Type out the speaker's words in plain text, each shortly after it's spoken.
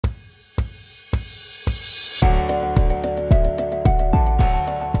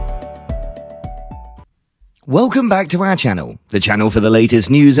Welcome back to our channel, the channel for the latest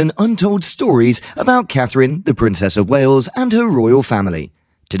news and untold stories about Catherine, the Princess of Wales, and her royal family.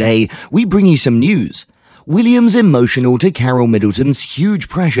 Today, we bring you some news. William's emotional to Carol Middleton's huge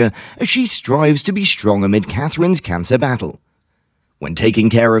pressure as she strives to be strong amid Catherine's cancer battle. When taking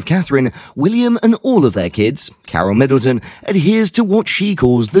care of Catherine, William and all of their kids, Carol Middleton adheres to what she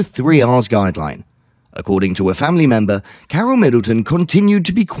calls the 3 R's guideline. According to a family member, Carol Middleton continued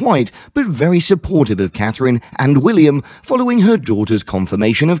to be quiet but very supportive of Catherine and William following her daughter's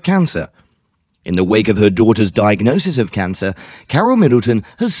confirmation of cancer. In the wake of her daughter's diagnosis of cancer, Carol Middleton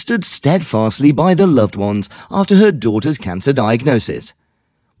has stood steadfastly by the loved ones after her daughter's cancer diagnosis.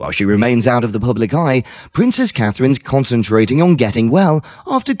 While she remains out of the public eye, Princess Catherine's concentrating on getting well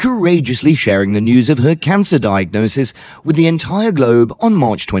after courageously sharing the news of her cancer diagnosis with the entire globe on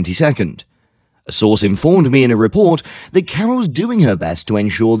March 22nd. A source informed me in a report that Carol's doing her best to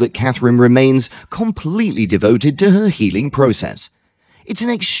ensure that Catherine remains completely devoted to her healing process. It's an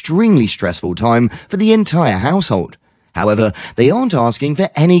extremely stressful time for the entire household. However, they aren't asking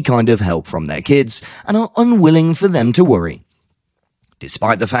for any kind of help from their kids and are unwilling for them to worry.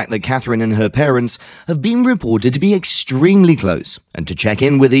 Despite the fact that Catherine and her parents have been reported to be extremely close and to check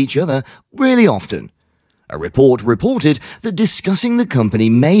in with each other really often. A report reported that discussing the company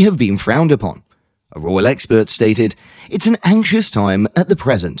may have been frowned upon. A royal expert stated, "It's an anxious time at the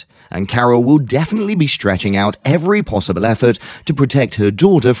present, and Carol will definitely be stretching out every possible effort to protect her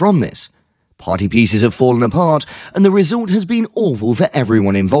daughter from this. Party pieces have fallen apart, and the result has been awful for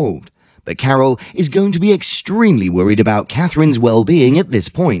everyone involved. But Carol is going to be extremely worried about Catherine's well-being at this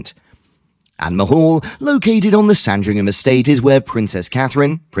point." Anne Hall, located on the Sandringham estate, is where Princess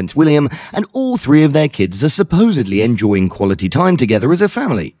Catherine, Prince William, and all 3 of their kids are supposedly enjoying quality time together as a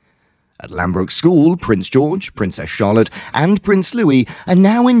family. At Lambrook School, Prince George, Princess Charlotte, and Prince Louis are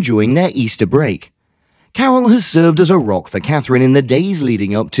now enjoying their Easter break. Carol has served as a rock for Catherine in the days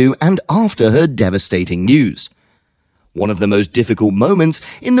leading up to and after her devastating news. One of the most difficult moments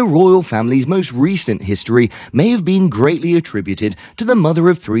in the royal family's most recent history may have been greatly attributed to the mother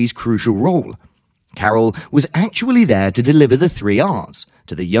of three's crucial role. Carol was actually there to deliver the 3 R's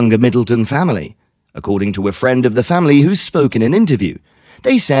to the younger Middleton family. According to a friend of the family who spoke in an interview,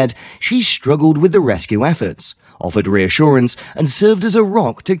 they said she struggled with the rescue efforts, offered reassurance, and served as a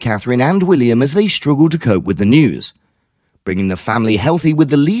rock to Catherine and William as they struggled to cope with the news. Bringing the family healthy with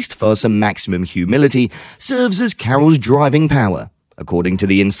the least fuss and maximum humility serves as Carol's driving power, according to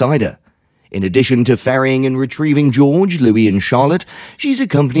the insider. In addition to ferrying and retrieving George, Louis, and Charlotte, she's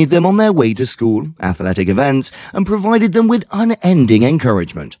accompanied them on their way to school, athletic events, and provided them with unending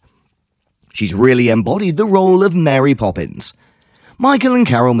encouragement. She's really embodied the role of Mary Poppins. Michael and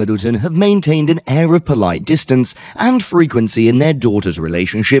Carol Middleton have maintained an air of polite distance and frequency in their daughter's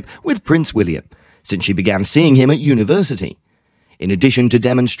relationship with Prince William since she began seeing him at university. In addition to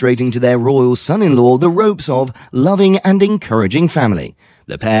demonstrating to their royal son-in-law the ropes of loving and encouraging family,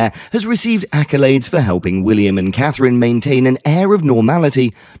 the pair has received accolades for helping William and Catherine maintain an air of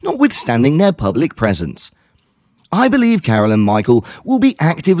normality, notwithstanding their public presence. "I believe Carol and Michael will be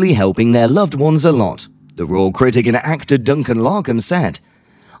actively helping their loved ones a lot," the royal critic and actor Duncan Larkham said.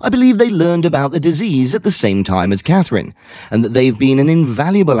 "I believe they learned about the disease at the same time as Catherine, and that they've been an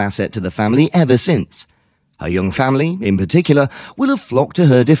invaluable asset to the family ever since. Her young family, in particular, will have flocked to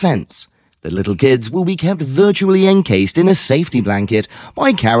her defense. The little kids will be kept virtually encased in a safety blanket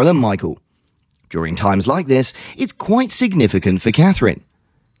by Carol and Michael. During times like this, it's quite significant for Catherine.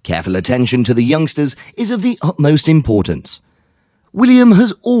 Careful attention to the youngsters is of the utmost importance. William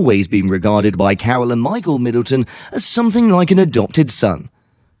has always been regarded by Carol and Michael Middleton as something like an adopted son.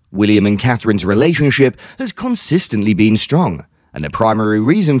 William and Catherine's relationship has consistently been strong, and the primary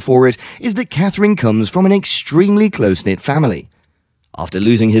reason for it is that Catherine comes from an extremely close-knit family. After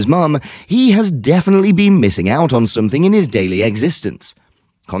losing his mum, he has definitely been missing out on something in his daily existence.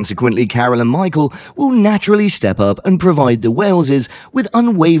 Consequently, Carol and Michael will naturally step up and provide the Waleses with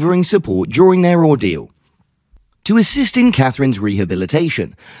unwavering support during their ordeal. To assist in Catherine's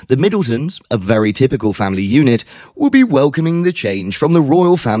rehabilitation, the Middletons, a very typical family unit, will be welcoming the change from the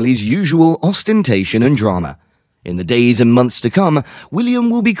royal family's usual ostentation and drama. In the days and months to come, William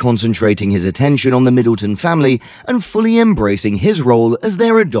will be concentrating his attention on the Middleton family and fully embracing his role as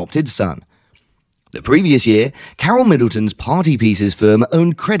their adopted son. The previous year, Carol Middleton's Party Pieces firm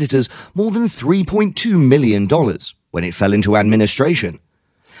owned creditors more than $3.2 million when it fell into administration,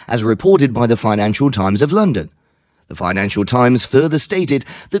 as reported by the Financial Times of London. The Financial Times further stated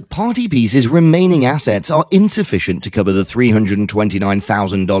that Party Pieces' remaining assets are insufficient to cover the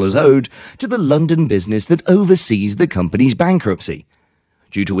 $329,000 owed to the London business that oversees the company's bankruptcy.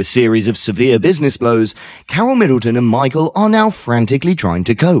 Due to a series of severe business blows, Carol Middleton and Michael are now frantically trying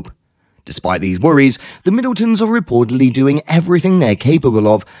to cope. Despite these worries, the Middletons are reportedly doing everything they're capable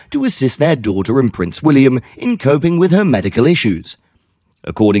of to assist their daughter and Prince William in coping with her medical issues.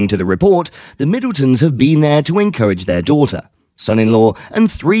 According to the report, the Middletons have been there to encourage their daughter, son-in-law,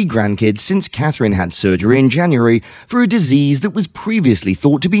 and 3 grandkids since Catherine had surgery in January for a disease that was previously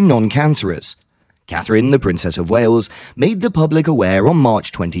thought to be non-cancerous. Catherine, the Princess of Wales, made the public aware on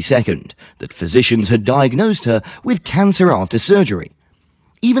March 22nd that physicians had diagnosed her with cancer after surgery.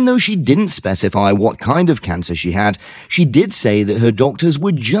 Even though she didn't specify what kind of cancer she had, she did say that her doctors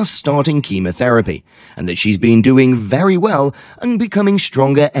were just starting chemotherapy and that she's been doing very well and becoming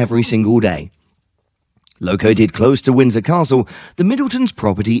stronger every single day. Located close to Windsor Castle, the Middletons'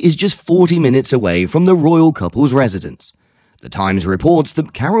 property is just 40 minutes away from the royal couple's residence. The Times reports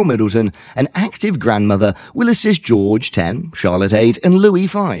that Carol Middleton, an active grandmother, will assist George 10, Charlotte 8, and Louis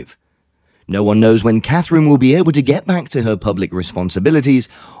 5. No one knows when Catherine will be able to get back to her public responsibilities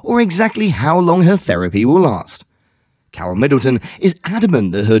or exactly how long her therapy will last. Carol Middleton is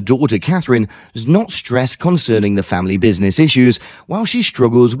adamant that her daughter Catherine does not stress concerning the family business issues while she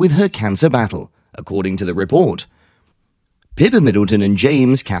struggles with her cancer battle, according to the report. Pippa Middleton and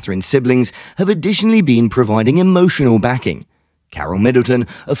James, Catherine's siblings, have additionally been providing emotional backing. Carol Middleton,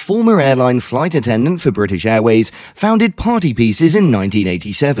 a former airline flight attendant for British Airways, founded Party Pieces in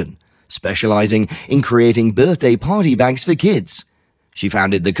 1987, specializing in creating birthday party bags for kids. She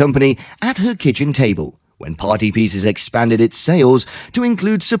founded the company at her kitchen table when Party Pieces expanded its sales to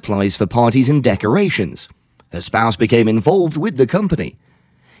include supplies for parties and decorations. Her spouse became involved with the company.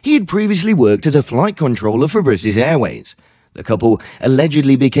 He had previously worked as a flight controller for British Airways. The couple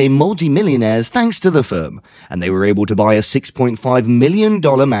allegedly became multi-millionaires thanks to the firm, and they were able to buy a $6.5 million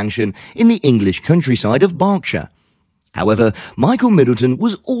mansion in the English countryside of Berkshire. However, Michael Middleton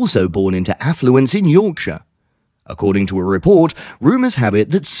was also born into affluence in Yorkshire. According to a report, rumours have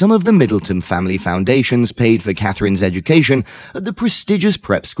it that some of the Middleton family foundations paid for Catherine's education at the prestigious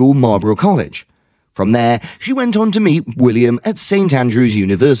prep school Marlborough College. From there, she went on to meet William at St Andrews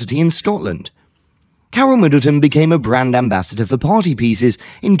University in Scotland. Carol Middleton became a brand ambassador for Party Pieces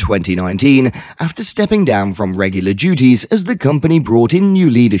in 2019 after stepping down from regular duties as the company brought in new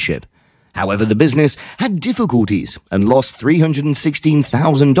leadership. However, the business had difficulties and lost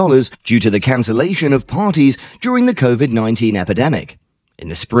 $316,000 due to the cancellation of parties during the COVID-19 epidemic. In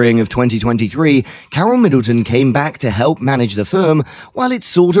the spring of 2023, Carol Middleton came back to help manage the firm while it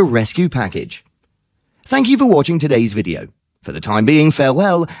sought a rescue package. Thank you for watching today's video. For the time being,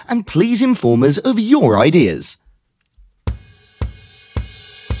 farewell, and please inform us of your ideas.